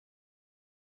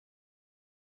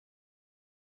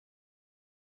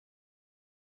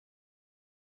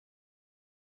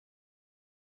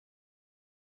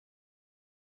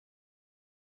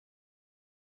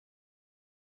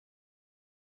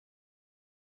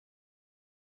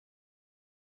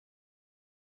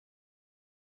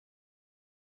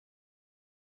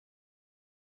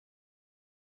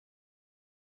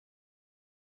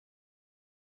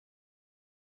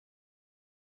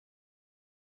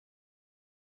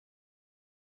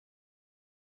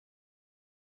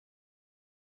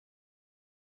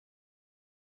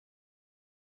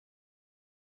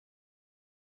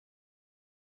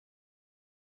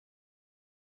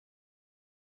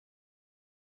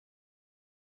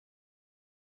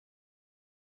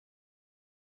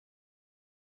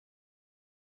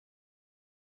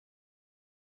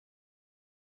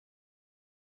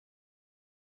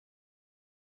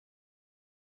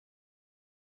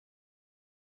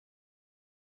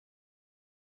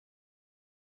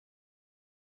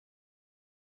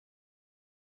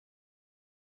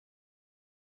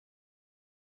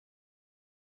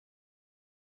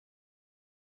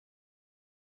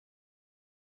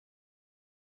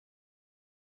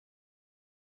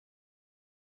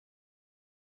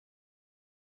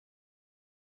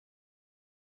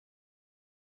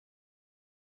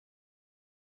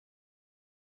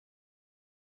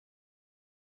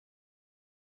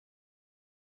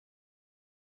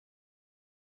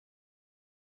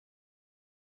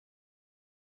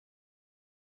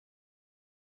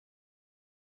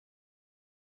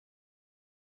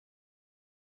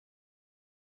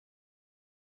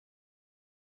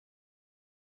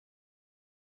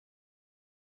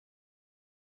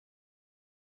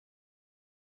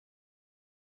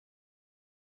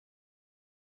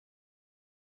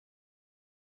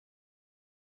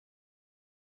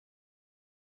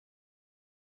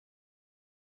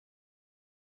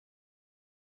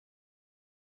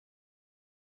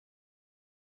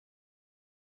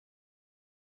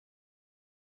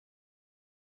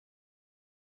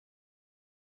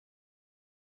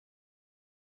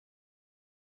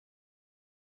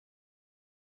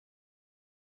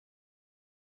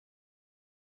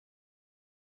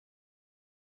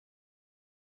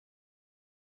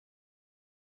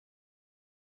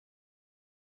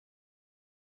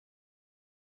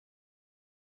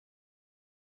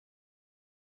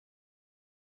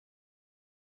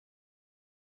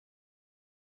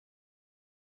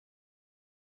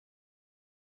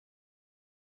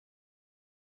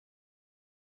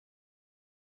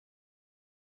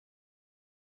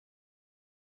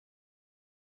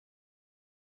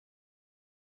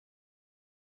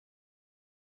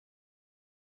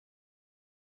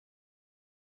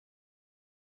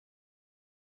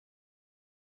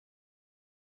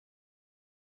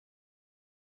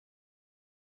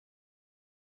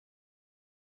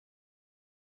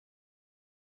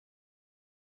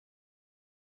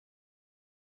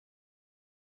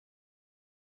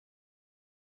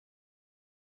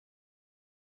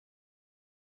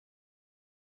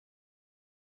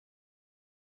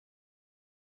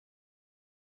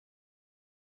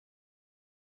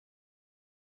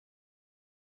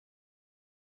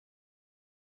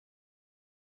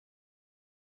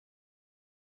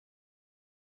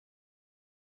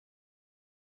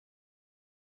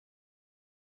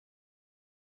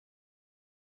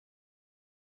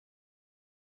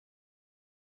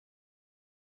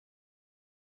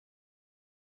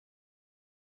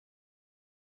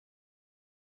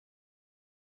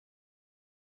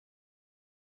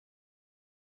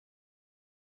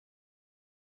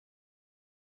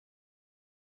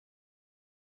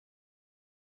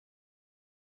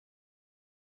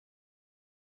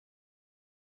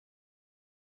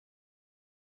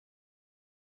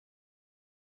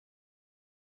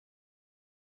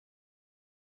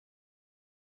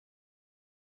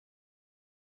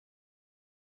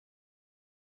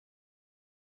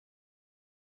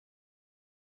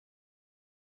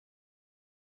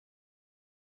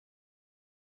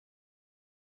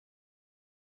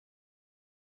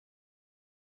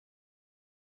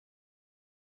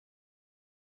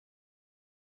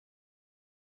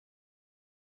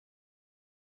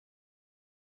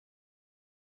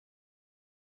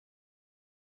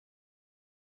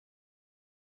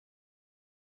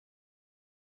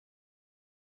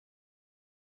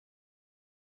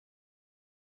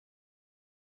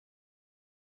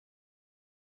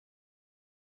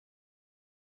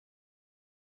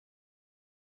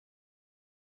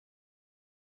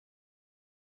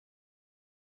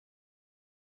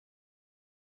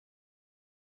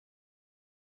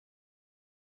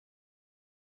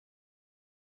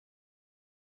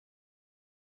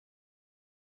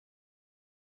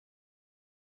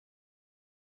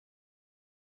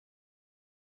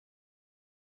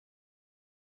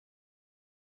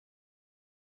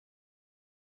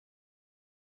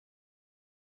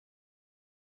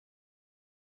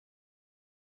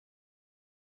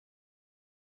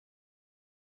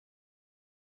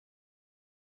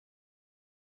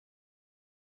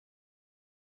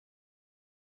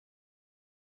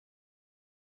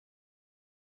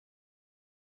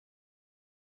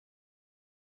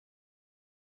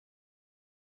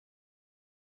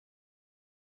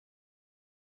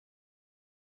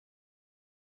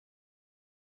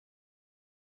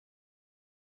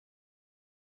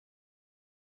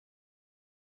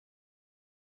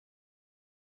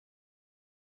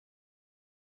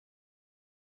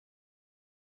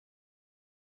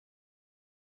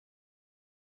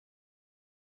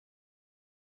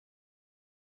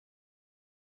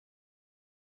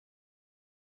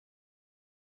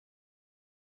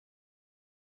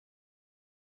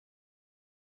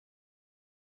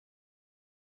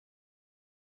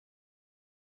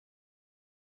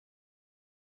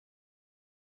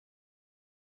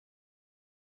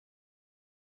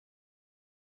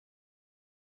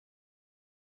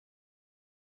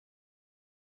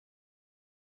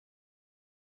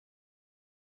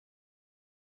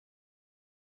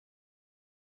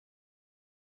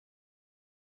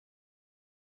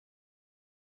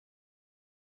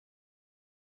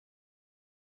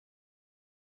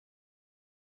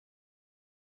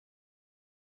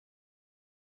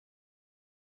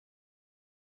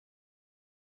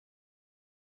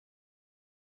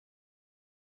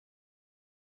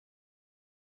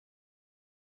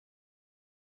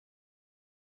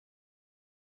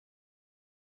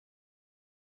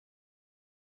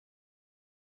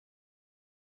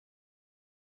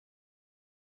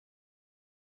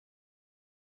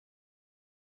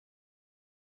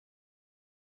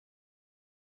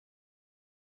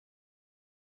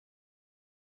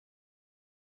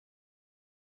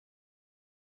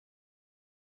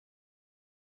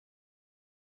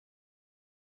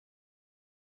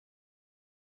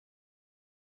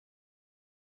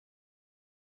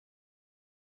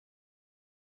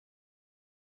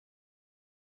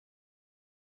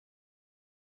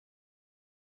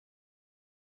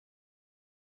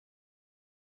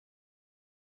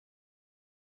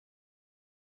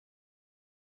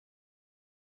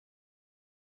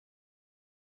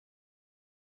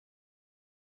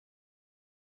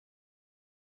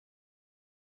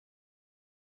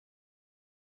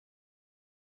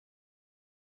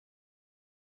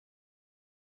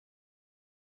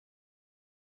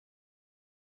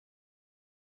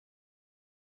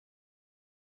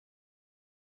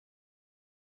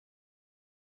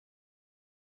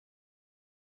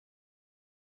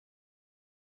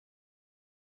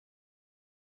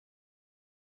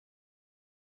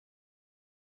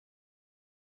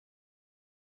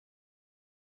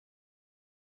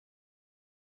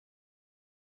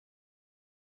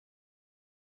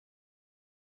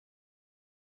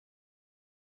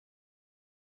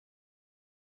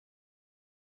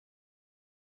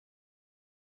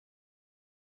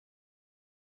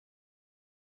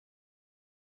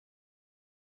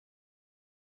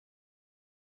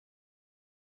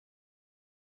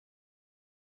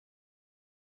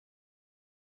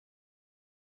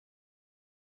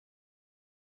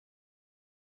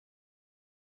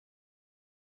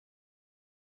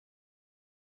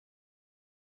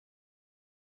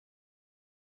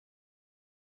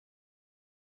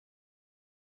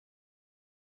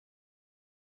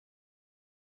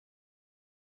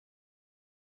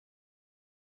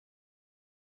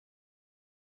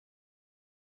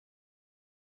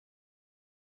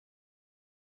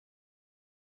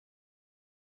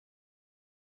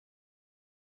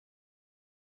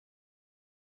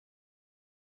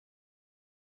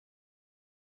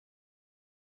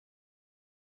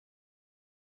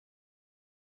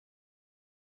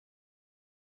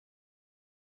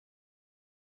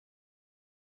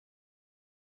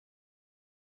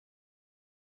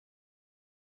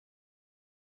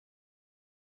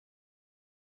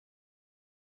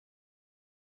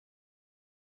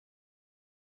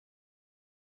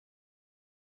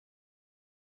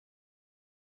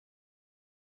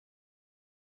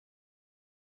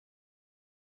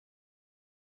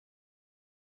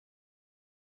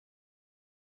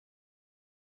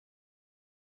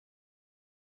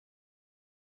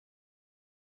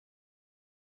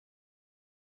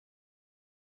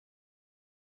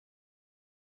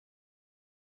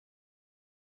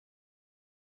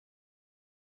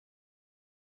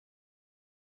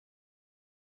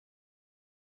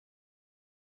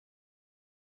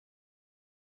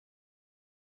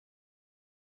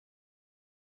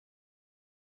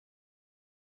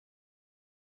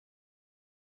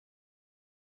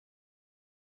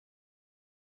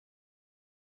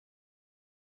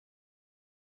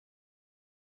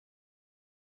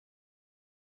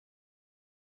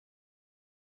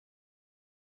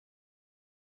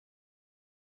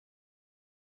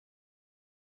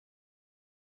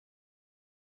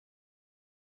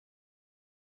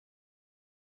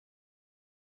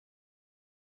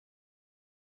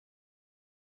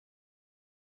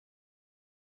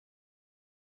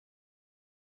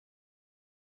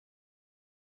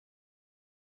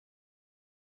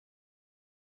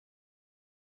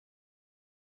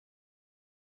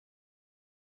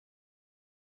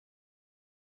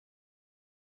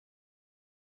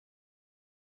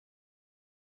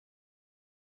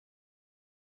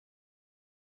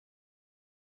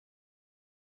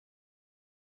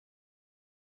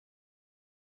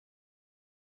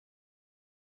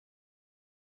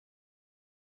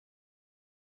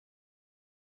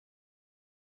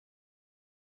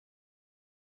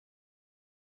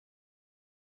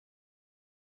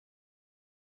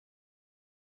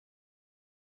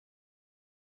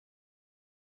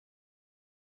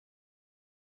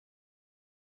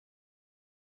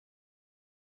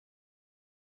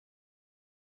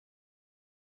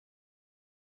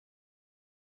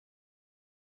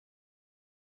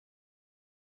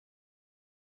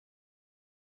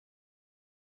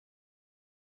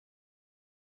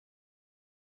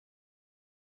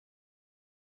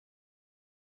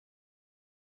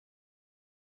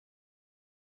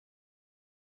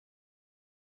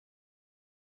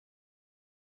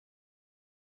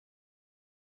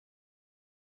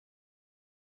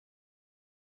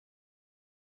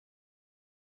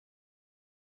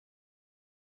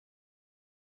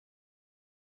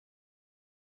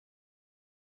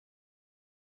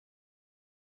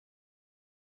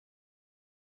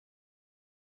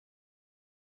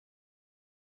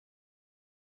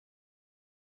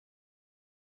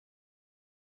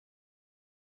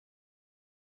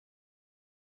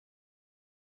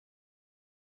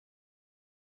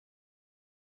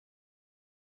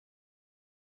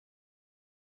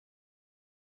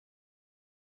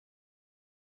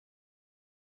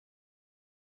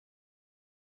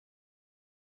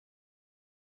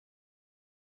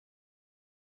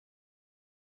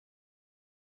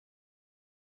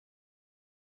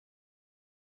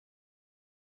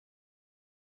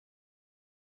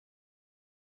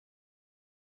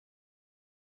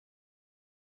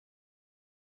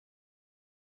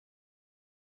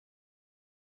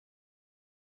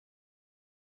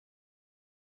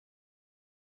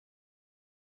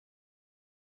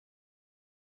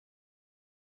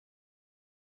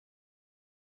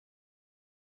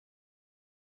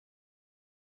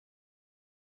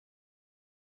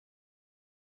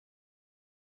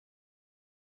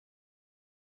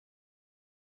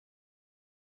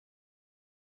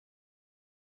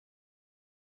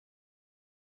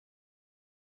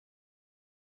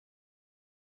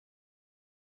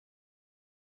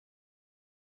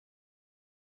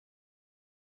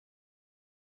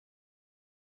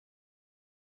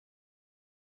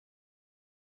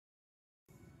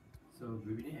So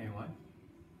good evening everyone.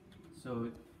 So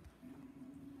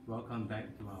welcome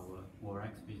back to our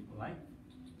Warrix Facebook Live.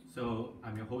 So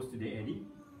I'm your host today, Eddie.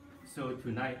 So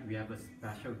tonight we have a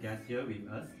special guest here with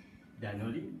us, Daniel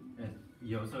Lee.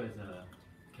 He also is a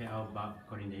KLBUG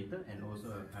Coordinator and also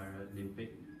a Paralympic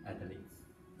athlete.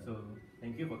 So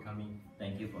thank you for coming.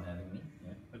 Thank you for having me.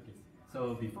 Yeah. Okay.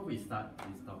 So before we start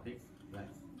this topic,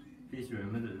 please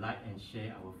remember to like and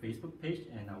share our Facebook page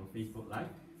and our Facebook Live.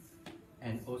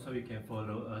 And also you can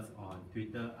follow us on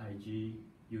Twitter, IG,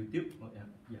 YouTube.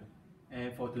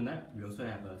 And for tonight, we also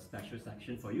have a special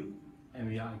section for you. And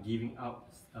we are giving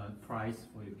out a prize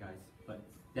for you guys. But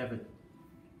they have a...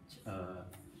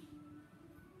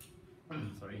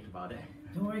 sorry about that.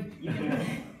 Don't worry.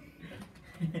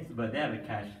 But they have a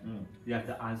cash. You have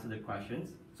to answer the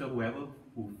questions. So whoever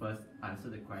who first answer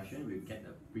the question will get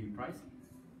a free prize.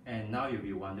 And now you'll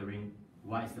be wondering,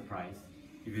 what is the prize?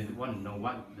 If you want to know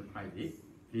what the prize is,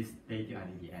 please stay till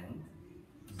until the end.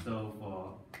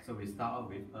 So we start off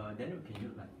with Daniel. Can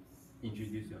you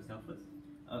introduce yourself first?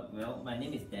 Well, my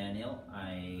name is Daniel.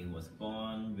 I was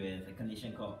born with a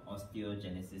condition called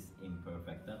osteogenesis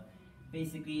imperfecta.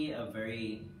 Basically, a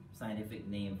very scientific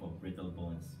name for brittle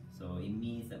bones. So it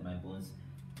means that my bones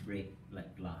break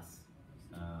like glass.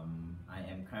 I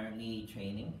am currently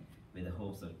training with the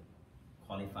hopes of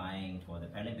qualifying for the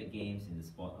Paralympic Games in the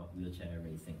sport of wheelchair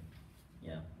racing.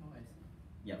 Yeah. Oh, I see.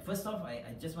 Yeah. First off, I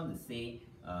just want to say,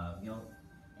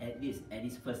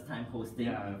 Eddie's first time hosting,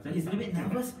 so he's a little bit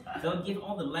nervous. So give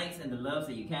all the likes and the loves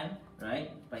that you can,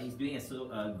 right? But he's doing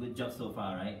a good job so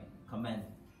far, right? Comment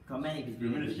if he's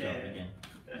doing a good job again.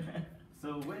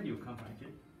 So where do you come from,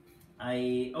 actually?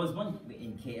 I was born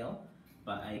in KL,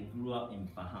 but I grew up in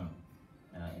Pahang,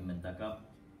 in Mentakap.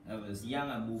 I was young,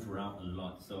 I moved around a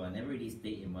lot, so I never really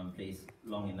stayed in one place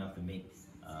long enough to make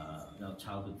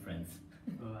childhood friends.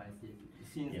 Oh, I see.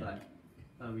 Since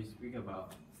we speak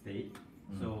about state,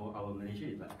 so our Malaysia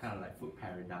is kind of like food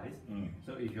paradise.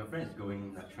 So if your friend is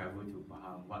going travel to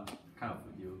Pahang, what kind of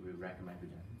food you will recommend to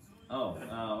them? Oh,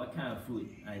 what kind of food?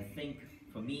 I think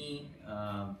for me,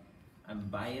 I'm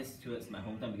biased towards my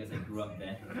hometown because I grew up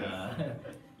there.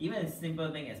 Even a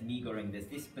simple thing as mee goreng. There's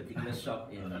this particular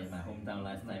shop in my hometown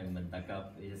last time in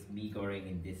Mentakap. It's mee goreng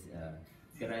in this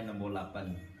Gerai Nombor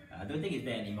 8. I don't think it's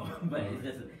there anymore, but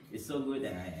it's so good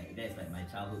that that's like my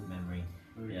childhood memory.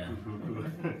 Yeah. Cool.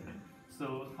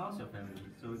 So how's your family?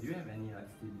 So do you have any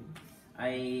siblings?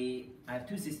 I have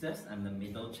two sisters. I'm the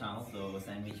middle child, so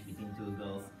sandwiched between two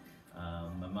girls.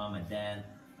 My mom, my dad.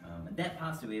 My dad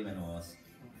passed away when I was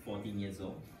 14 years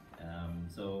old.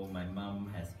 So my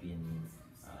mom has been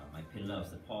my pillar of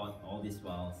support all this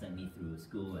while, sent me through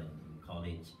school and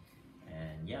college,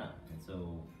 and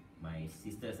so my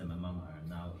sisters and my mom are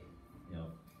now,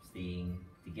 staying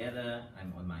together.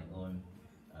 I'm on my own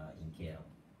in KL.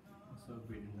 So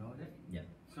great to know that. Yeah.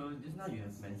 So just now you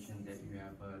have mentioned that you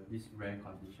have this rare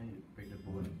condition, you break the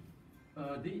bone.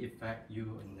 Did it affect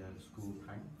you in the school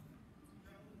time?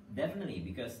 Definitely,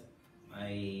 because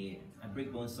I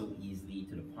break bones so easily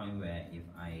to the point where if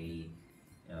I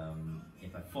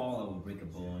fall, I will break a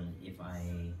bone. If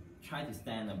I try to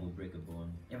stand, I will break a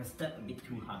bone. If I step a bit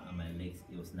too hard on my legs,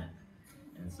 it will snap.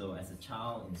 And so as a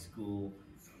child in school,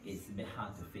 it's a bit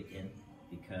hard to fit in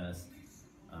because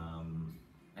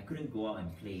I couldn't go out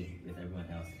and play with everyone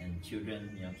else. And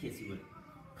children, kids would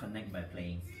connect by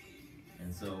playing.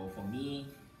 And so for me,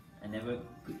 I never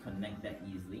could connect that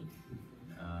easily.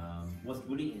 Was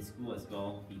bullied in school as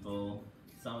well.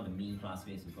 Some of the mean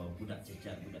classmates would go budak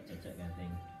cacat kind of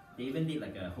thing. They even did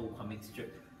like a whole comic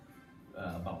strip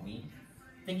about me.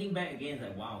 Thinking back again, it's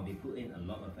like wow, they put in a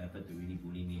lot of effort to really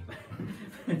bully me.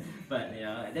 But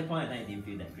at that point in time, it didn't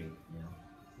feel that great.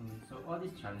 So all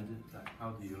these challenges,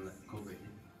 how do you cope with it?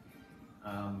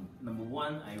 Number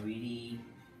one, the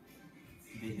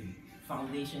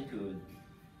foundation to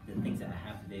the things that I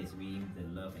have today is really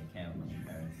the love and care of my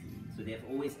parents. So they have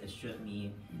always assured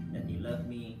me that they love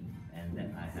me and that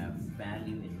I have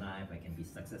value in life, I can be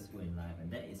successful in life,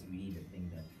 and that is really the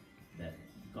thing that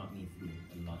got me through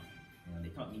a lot. They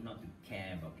taught me not to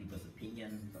care about people's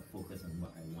opinion, but focus on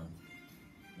what I want.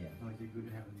 Yeah. Oh, it's good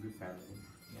to have a good family.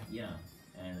 Yeah,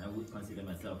 and I would consider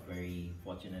myself very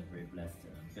fortunate, very blessed,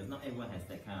 because not everyone has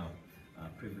that kind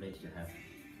of privilege to have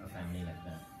a family like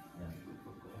that. Yeah.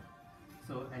 Cool.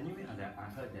 So anyway, I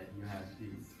heard that you have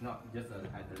not just an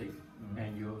athlete,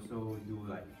 and you also do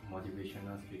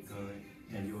motivational speaker,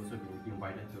 and you also been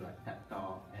invited to TED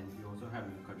Talk, and you also have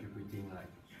been contributing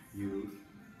youth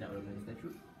development. Is that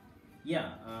true?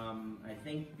 Yeah, I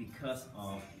think because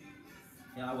of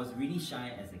I was really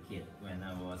shy as a kid when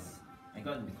I was I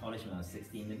got into college when I was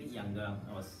 16, a bit younger.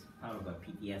 I was part of a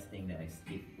PTS thing that I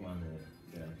skipped one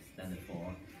of the standard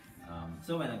 4.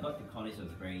 So when I got to college, I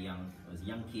was very young. I was a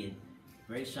young kid,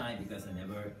 very shy because I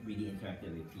never really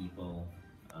interacted with people.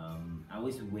 I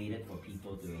always waited for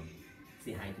people to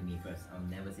say hi to me first. I'll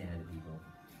never say hi to people.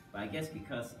 But I guess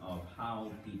because of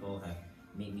how people have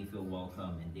made me feel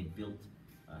welcome and they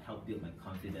helped build my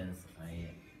confidence,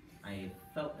 I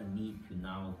felt a need to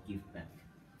now give back.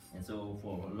 And so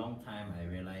for a long time,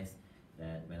 I realized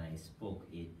that when I spoke,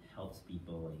 it helps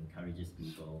people, it encourages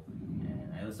people.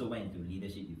 And I also went into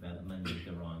leadership development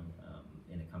later on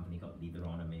in a company called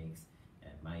Leaderonomics.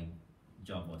 And my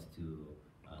job was to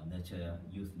nurture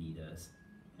youth leaders.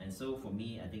 And so for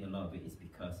me, I think a lot of it is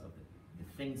because of the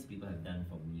things people have done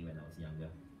for me when I was younger.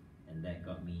 And that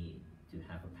got me to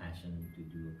have a passion to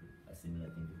do a similar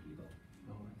thing to people.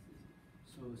 Oh, I see.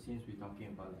 So since we're talking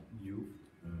about like youth,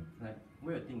 like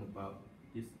what do you think about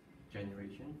this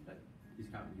generation, like this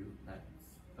kind of youth, like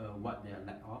what they are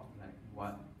lack of, like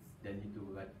what they need to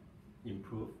like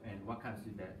improve, and what kinds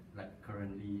of that like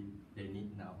currently they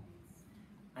need now?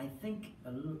 I think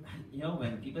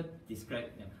when people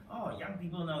describe oh, young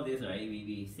people nowadays, right?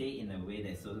 We say in a way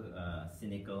that's so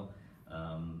cynical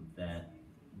that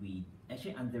we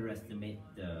actually underestimate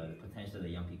the potential that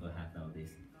young people have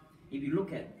nowadays. If you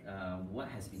look at what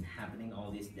has been happening all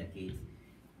these decades,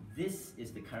 this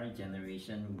is the current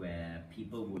generation where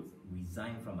people would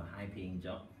resign from a high-paying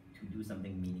job to do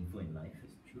something meaningful in life.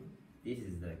 It's true. This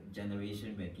is the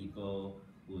generation where people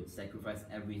would sacrifice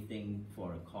everything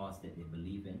for a cause that they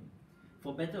believe in.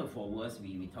 For better or for worse,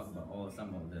 we talk about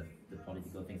some of the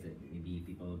political things that maybe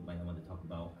people might not want to talk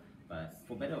about, but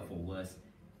for better or for worse,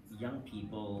 young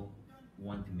people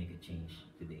want to make a change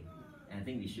today. And I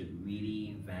think we should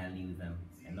really value them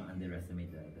and not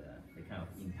underestimate the kind of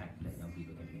impact that young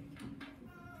people can make.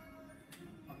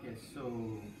 Okay,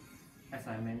 so as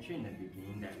I mentioned in the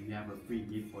beginning that we have a free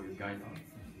gift for you guys on.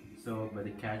 So but the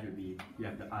catch will be you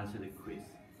have to answer the quiz.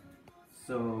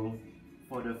 So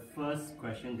for the first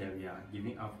question that we are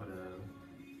giving out for the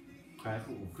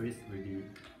quiz will be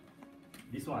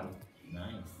this one.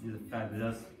 Nice. This is a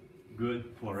fabulous,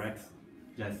 good Warrix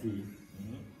Jesse.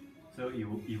 So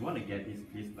you want to get this,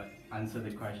 please like answer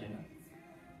the question.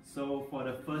 So for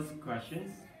the first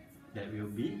questions, that will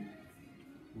be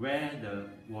where the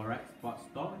Warrix Sports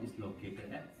Store is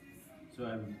located at. So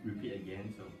I repeat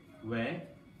again. So where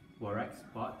Warrix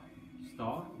Sports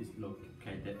Store is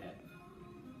located at.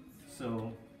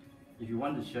 So if you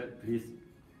want the shirt, please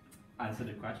answer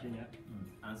the question.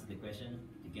 Yeah. Answer the question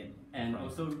to get. And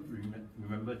also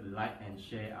remember to like and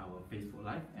share our Facebook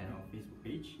Live and our Facebook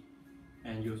page.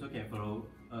 And you also can follow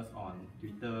us on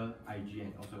Twitter, IG,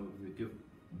 and also YouTube.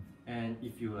 And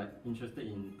if you're like interested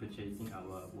in purchasing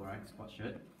our Warrix Sports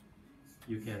shirt,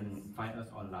 you can find us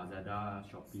on Lazada,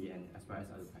 Shopee, and as well as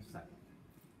our website.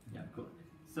 Yeah, cool.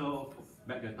 So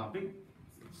back to the topic.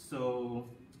 So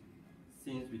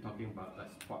since we're talking about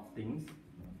like sport things,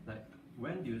 like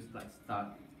when do you like start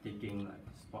taking like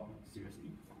sport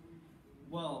seriously?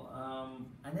 Well,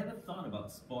 I never thought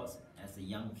about sports as a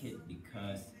young kid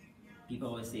because people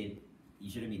always say you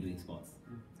shouldn't be doing sports.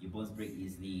 Your bones break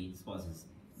easily. Sports is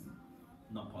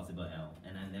not possible at all,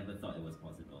 and I never thought it was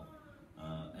possible.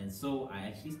 And so I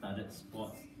actually started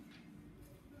sports.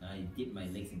 I dipped my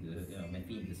legs into my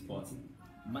feet into sports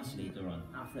much later on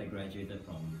after I graduated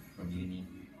from uni,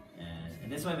 and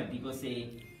that's why when people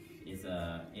say if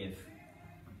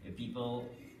people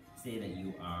say that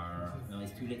you are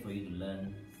it's too late for you to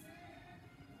learn,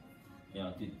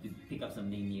 to pick up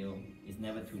something new, it's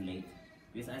never too late.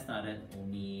 Because I started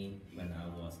only when I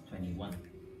was 21,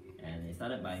 and it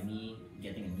started by me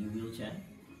getting a new wheelchair,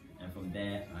 and from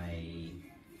there I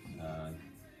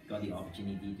got the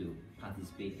opportunity to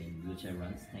participate in wheelchair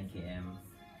runs, 10 km,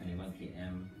 21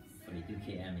 km, 42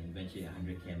 km, and eventually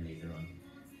 100 km later on.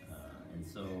 And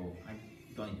so I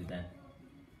got into that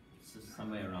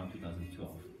somewhere around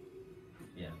 2012.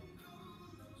 Yeah.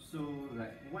 So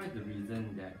like, what is the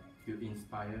reason that you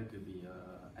inspire to be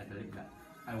an athlete? Like,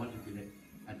 I want to be an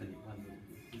athlete.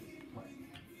 What?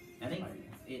 I think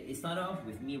it started off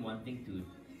with me wanting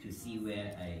to see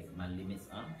where my limits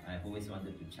are. I've always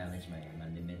wanted to challenge my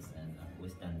limits, and I've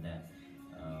always done that.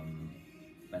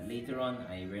 But later on,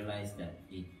 I realized that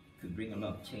it could bring a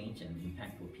lot of change and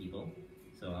impact for people.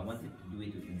 So I wanted to do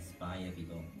it to inspire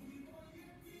people.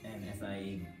 And as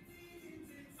I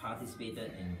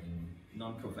participated in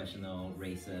non-professional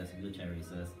races, wheelchair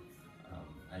races,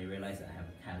 I realized I have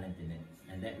a talent in it.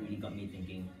 And that really got me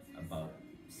thinking about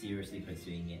seriously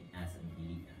pursuing it as an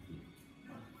elite athlete.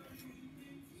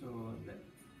 So that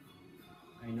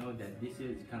I know know that this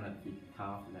year is kind of a bit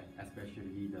tough, like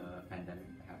especially the pandemic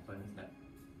happens, that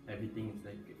everything is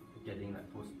like getting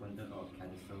like postponed or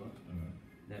cancelled.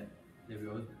 That we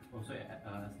also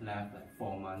left like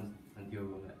 4 months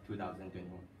until like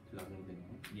 2021.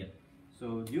 Yep.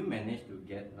 So do you manage to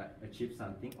get like achieve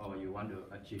something, or you want to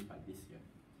achieve by this year?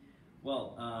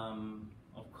 Well,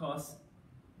 of course,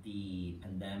 the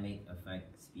pandemic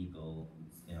affects people,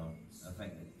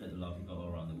 affected a lot of people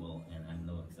all around the world, and I'm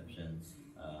no exception.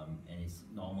 And it's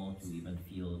normal to even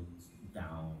feel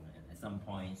down. And at some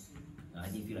point, I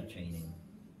didn't feel like training,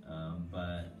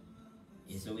 but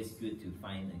it's always good to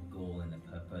find a goal and a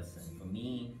purpose. And for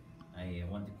me, I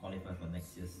want to qualify for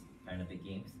next year's Paralympic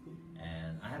Games,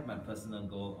 and I have my personal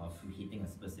goal of hitting a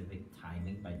specific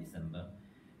timing by December.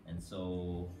 And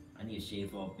so I need to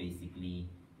shave off basically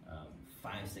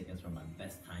 5 seconds from my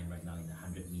best time right now in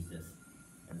 100 meters.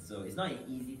 And so it's not an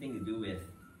easy thing to do with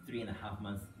 3.5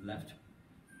 months left,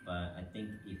 but I think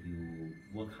if you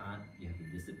work hard, you have the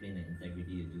discipline and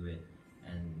integrity to do it,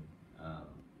 and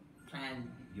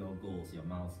plan your goals, your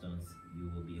milestones,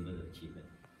 you will be able to achieve it.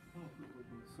 Oh,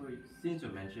 cool. So since you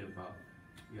mentioned about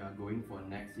you are going for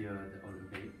next year the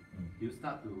Olympic, you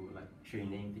start to like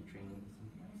training.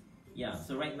 Yeah,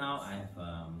 so right now I have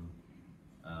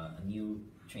a new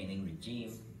training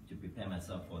regime to prepare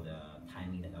myself for the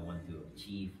timing that I want to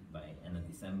achieve by end of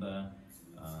December.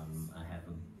 I have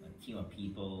a team of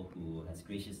people who has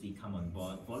graciously come on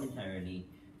board voluntarily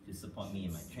to support me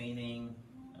in my training,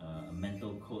 a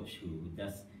mental coach who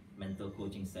does mental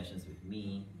coaching sessions with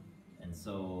me, and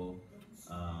so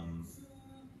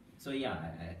yeah,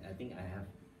 I think I have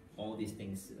all these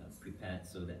things prepared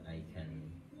so that I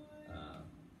can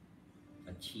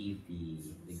achieve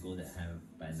the goal that I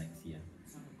have by next year.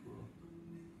 Cool.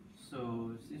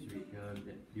 So since we're here,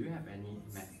 do you have any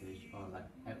message or like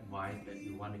advice that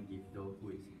you want to give those who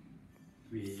is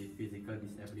with physical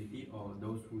disability, or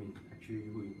those who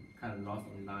kind of lost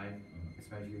in life,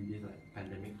 especially this like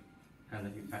pandemic kind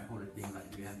of impact all the things,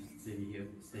 like we have to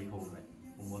stay home like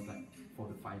almost like 4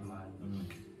 to 5 months,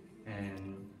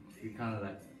 and we kind of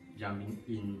like jumping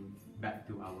in back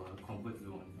to our comfort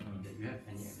zone. That you have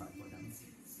any advice for them?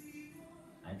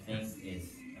 I think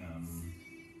is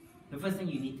the first thing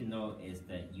you need to know is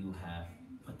that you have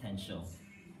potential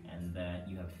and that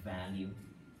you have value,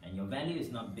 and your value is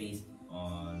not based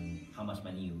on how much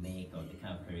money you make or the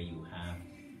kind of career you have.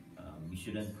 You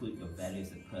shouldn't put your value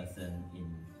as a person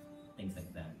in things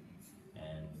like that,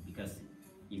 and because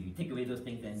if you take away those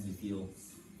things, then you feel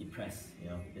depressed.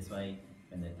 That's why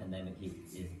when the pandemic hit,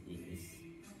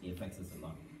 it affects us a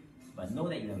lot. But know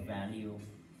that you have value,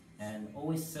 and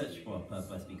always search for a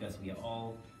purpose, because we are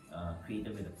all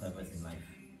created with a purpose in life.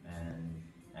 And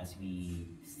as we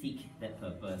seek that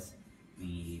purpose,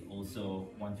 we also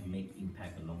want to make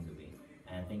impact along the way.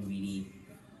 And I think really,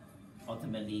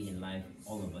 ultimately in life,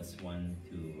 all of us want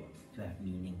to have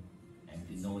meaning and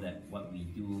to know that what we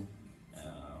do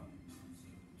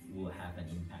will have an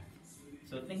impact.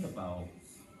 So think about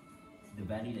the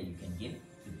value that you can give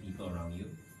to the people around you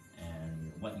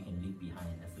and what you can leave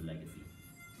behind as a legacy.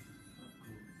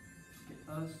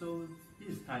 Okay, so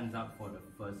this is time's up for the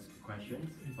first questions,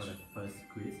 for the first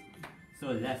quiz. So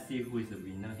let's see who is the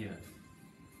winner here.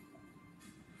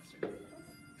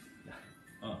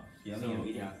 Oh, you want So, me to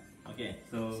read it? yeah. Okay,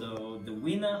 So- so the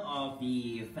winner of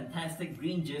the fantastic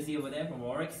green jersey over there from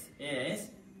Warrix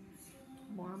is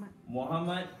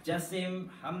Muhammad Jassim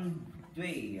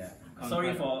Hamdwe.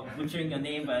 Sorry for butchering your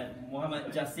name, but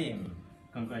Muhammad Jassim.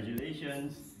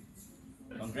 Congratulations.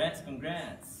 Congrats.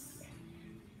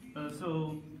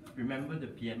 So remember the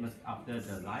PMs after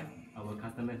the live, our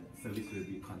customer service will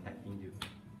be contacting you.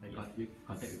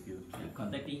 Contact with you. I'm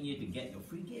contacting you to get your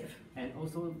free gift. And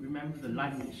also remember to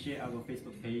like and share our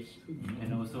Facebook page,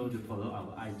 and also to follow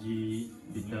our IG,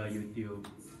 Twitter, YouTube.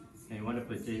 And you want to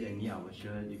purchase any of our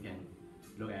shirt, you can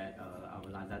look at our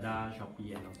Lazada,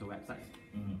 Shopee, and also websites.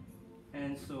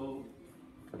 And so,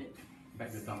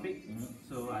 back to the topic.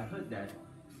 So I heard that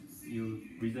you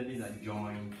recently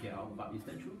joined KLBUG. Is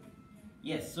that true?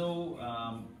 Yes, so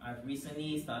I've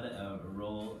recently started a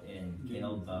role in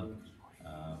KLBUG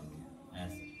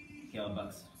as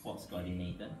KLBUG Sports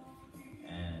Coordinator.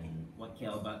 And what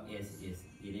KLBUG is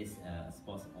it is a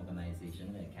sports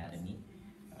organization, an academy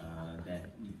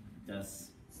that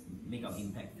does make our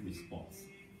impact through sports.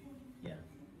 Yeah.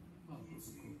 Oh,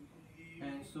 cool.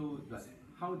 And so,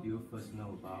 how do you first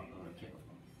know about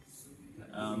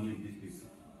KLBUG? Who introduced you?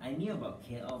 I knew about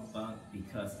KLBUG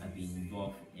because I've been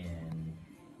involved in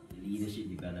leadership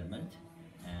development,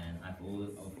 and I've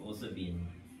also been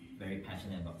very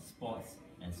passionate about sports.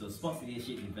 And so sports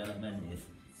leadership development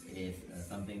is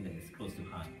something that is close to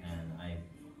heart, and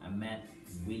I met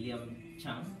William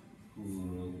Chang,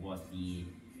 who was the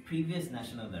previous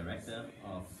national director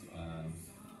of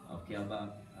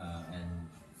KLBUG, and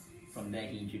from there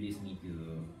he introduced me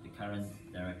to the current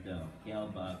director of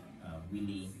KLBUG,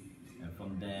 Willie, and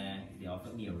from there they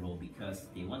offered me a role because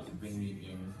they want to bring me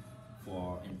in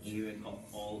for an area called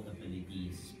All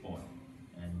Ability Sport,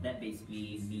 and that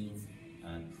basically means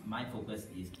my focus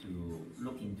is to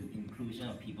look into inclusion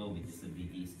of people with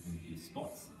disabilities into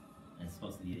sports and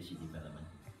sports leadership development.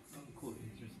 Oh, cool,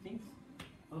 interesting.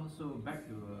 Also, back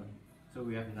to so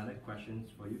we have another questions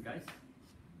for you guys.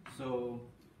 So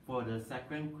for the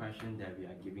second question that we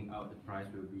are giving out, the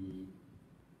prize will be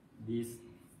this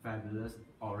fabulous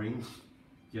orange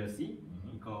jersey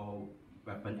called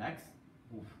Weapon X.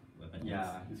 Oof, Weapon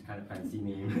yeah, X. it's kind of fancy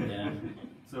name. Yeah.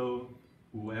 So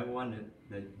whoever wanted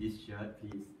this shirt,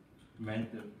 please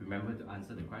remember to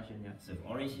answer the question. Yeah. So if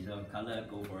orange is your color,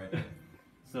 go for it.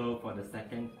 So for the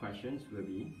second questions will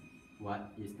be,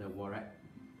 what is the Warrix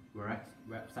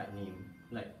website name?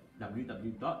 Like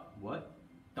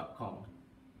www.word.com.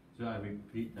 So I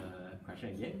repeat the question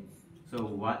again. So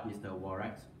what is the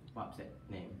Warrix website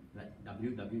name? Like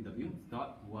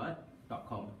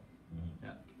www.word.com.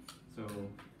 Yeah. So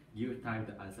give you time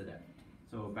to answer that.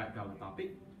 So back to our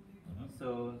topic.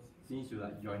 So since you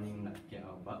like joining like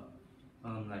KLBUG,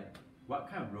 like what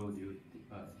kind of role do you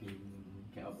in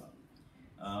KLBUG?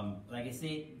 Like I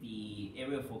said, the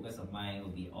area of focus of mine will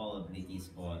be all ability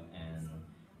sport, and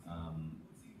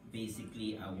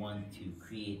basically I want to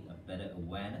create a better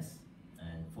awareness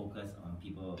and focus on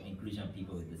people, inclusion of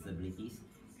people with disabilities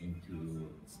into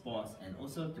sports, and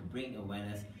also to bring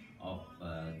awareness of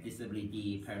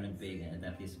disability, Paralympic and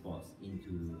adaptive sports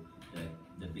into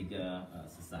the bigger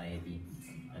society.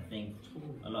 I think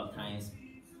a lot of times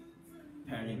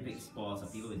Paralympic sports or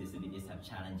people with disabilities have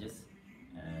challenges,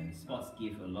 and sports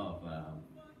give a lot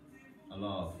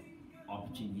of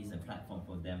opportunities and platform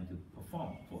for them to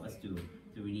perform, for us to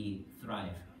really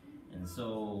thrive. And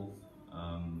so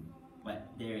but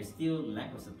there is still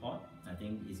lack of support. I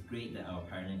think it's great that our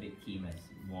Paralympic team has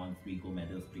won 3 gold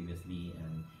medals previously,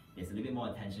 and there's a little bit more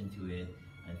attention to it.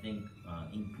 I think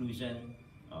inclusion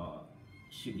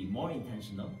should be more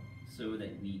intentional so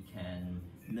that we can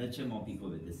nurture more people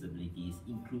with disabilities,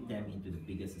 include them into the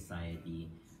bigger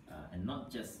society, and not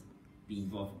just be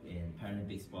involved in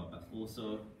Paralympic sport, but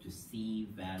also to see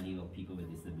value of people with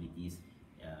disabilities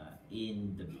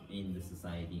in the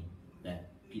society,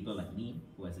 that people like me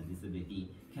who has a disability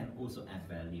can also add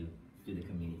value to the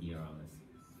community around us.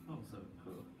 Oh, so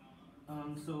cool.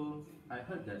 So I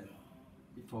heard that,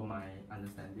 for my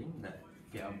understanding, that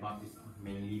KLBUG is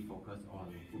mainly focused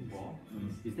on football.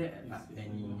 Is there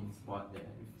any sport that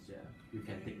you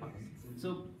can take part in?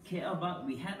 So KLBUG,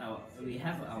 we have our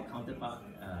counterpart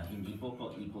in Ipoh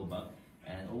called IpoBUG,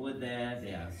 and over there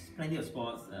are plenty of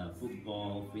sports: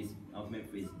 football, ultimate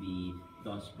frisbee,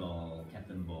 dodgeball,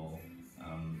 captain ball.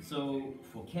 So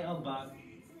for KLBUG,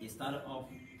 it started off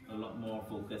a lot more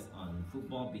focused on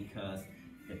football because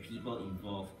the people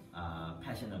involved are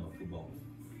passionate about football.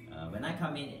 When I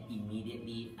come in,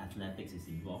 immediately athletics is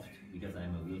involved because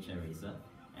I'm a wheelchair racer,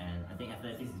 and I think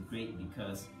athletics is great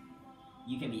because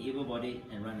you can be able-bodied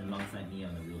and run alongside me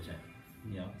on a wheelchair.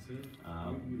 You know,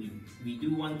 we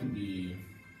do want to be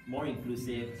more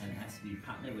inclusive, and as we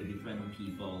partner with different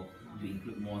people to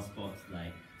include more sports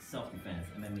like self-defense,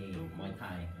 MMA, Muay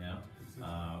Thai, you know,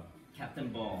 captain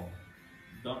ball,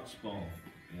 dodgeball,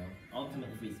 you know,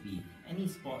 ultimate frisbee, any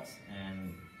sports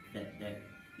and that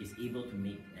is able to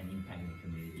make an impact in the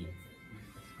community.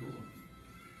 That's cool.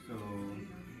 So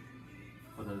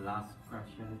for the last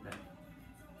question, that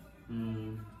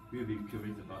we'll be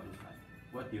curious about is like,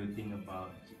 what do you think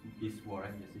about this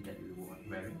Warrix jersey that you were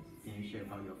wearing? Can you share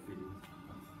about your feelings?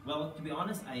 Well, to be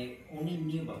honest, I only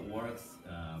knew about Warrix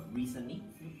recently,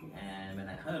 and when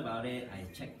I heard about it, I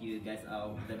checked you guys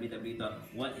out,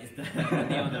 what is the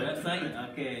name of the website?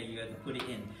 Okay, you have to put it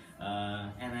in.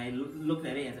 And I looked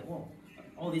at it and said, whoa,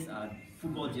 all these are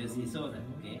football jerseys. So I was like,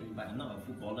 okay, but I'm not a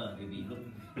footballer.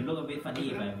 It look a bit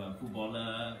funny if I'm a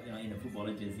footballer, you know, in a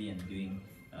footballer jersey and doing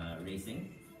racing.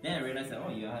 Then I realized that, oh,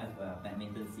 you have a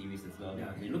badminton series as well.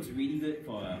 Yeah. It looks really good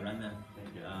for a runner.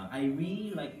 I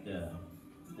really like the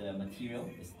material.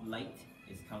 It's light,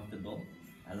 it's comfortable.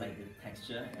 I like the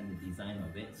texture and the design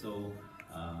of it. So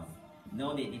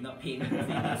no, they did not pay me to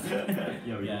say this.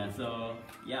 Yeah, so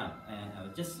yeah, and I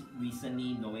was just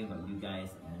recently knowing about you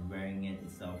guys and wearing it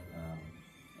itself.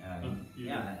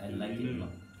 Yeah, I like it a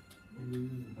lot.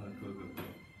 Cool.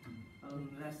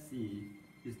 Let's see.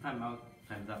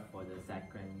 Time's up for the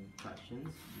second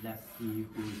questions. Let's see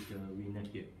who is the winner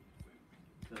here.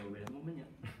 So wait a moment,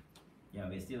 yeah. Yeah,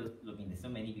 we're still looking. There's so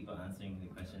many people answering the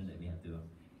question that we have to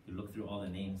look through all the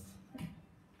names.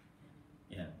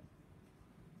 Yeah.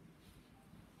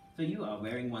 So you are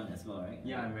wearing one as well, right?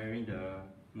 Yeah, I'm wearing the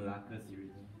Malacca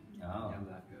series. Oh. Yeah,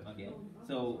 Malacca. Okay.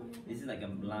 So this is like a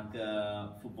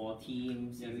Malacca football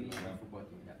team series. Yes, a football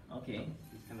team. Yeah. Okay.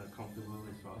 It's kind of comfortable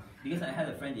as well. Because I had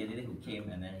a friend the other day who came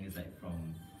and then he was like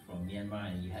from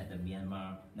Myanmar, and you had the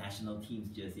Myanmar national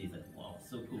team's jersey. It's like, wow,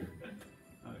 so cool.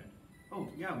 Okay. Oh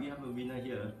yeah, we have a winner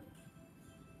here.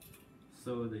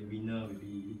 So the winner will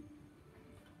be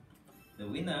the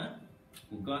winner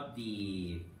who got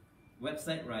the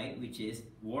website right, which is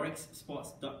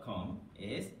warrixsports.com,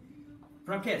 is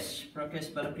Prakesh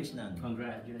Balakrishnan.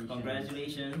 Congratulations.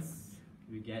 Congratulations.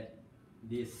 We get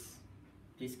this.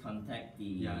 Please contact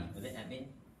the admin.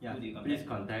 Yeah. Who do you contact? Please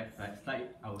contact.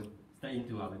 Slide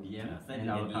into our DM, slide and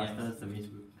into our the customer DMs.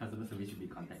 service will be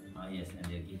contacting. Yes, and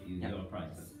they'll give you your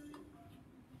prize.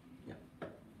 Yeah.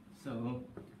 So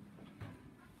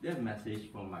there's a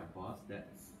message from my boss that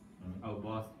our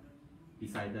boss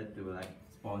decided to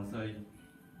sponsor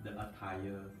the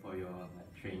attire for your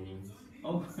trainings.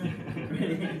 Oh,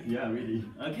 really? Yeah, really.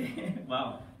 Okay.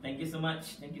 Wow. Thank you so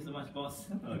much. Thank you so much, boss.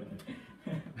 Okay.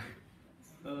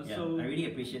 Yeah, So I really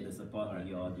appreciate the support that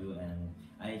you all do, and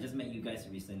I just met you guys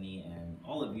recently, and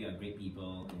all of you are great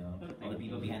people. You know, all the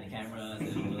people behind the cameras,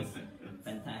 and those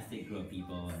fantastic group of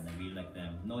people, and I really like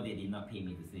them. No, they did not pay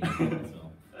me to say it,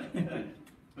 so.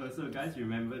 So guys,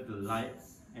 remember to like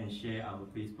and share our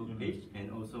Facebook page,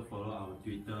 and also follow our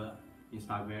Twitter,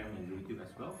 Instagram, and YouTube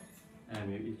as well.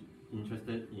 And if you're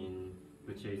interested in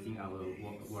purchasing our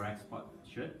Warrix Sport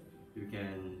shirt, you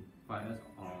can find us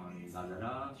on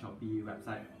Lazada, Shopee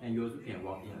website, and you also can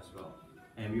walk in as well.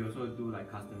 And we also do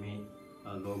custom made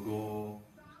logo,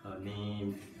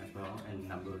 names as well, and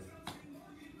numbers.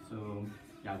 So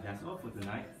yeah, that's all for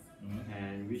tonight.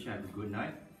 And wish you have a good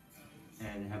night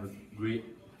and have a great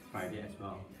Friday as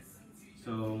well.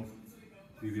 So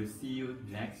we will see you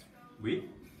next week,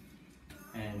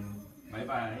 and bye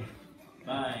bye.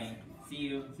 Bye. See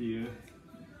you. See you.